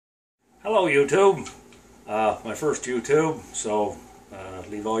Hello YouTube, my first YouTube, so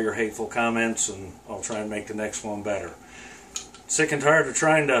leave all your hateful comments and I'll try and make the next one better. Sick and tired of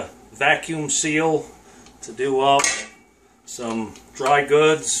trying to vacuum seal to do up some dry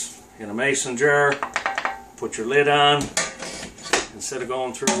goods in a mason jar. Put your lid on instead of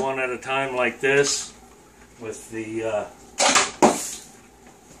going through one at a time like this with the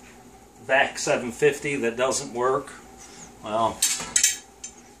VAC 750 that doesn't work. Well,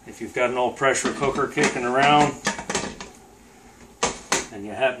 if you've got an old pressure cooker kicking around and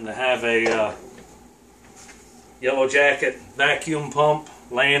you happen to have a Yellow Jacket vacuum pump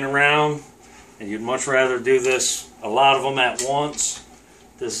laying around and you'd much rather do this, a lot of them at once,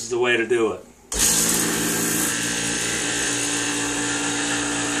 this is the way to do it.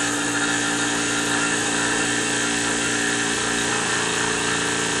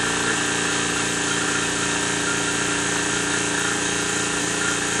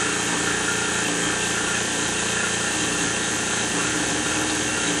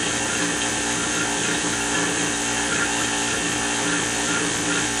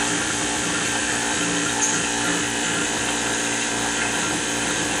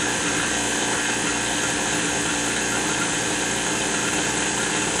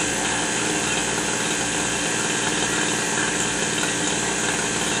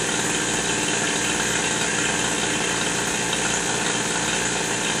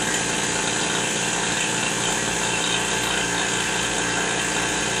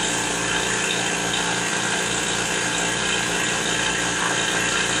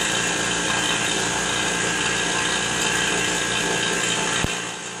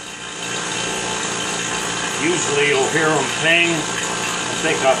 Usually you'll hear them ping. I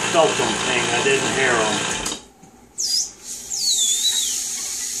think I felt them ping, I didn't hear them.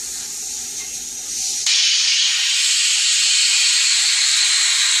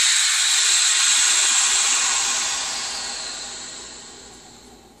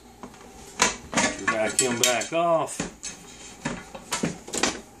 Vacuum back off.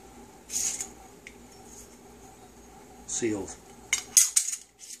 Sealed.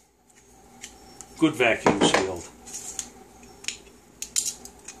 Good vacuum sealed.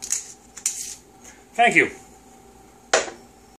 Thank you.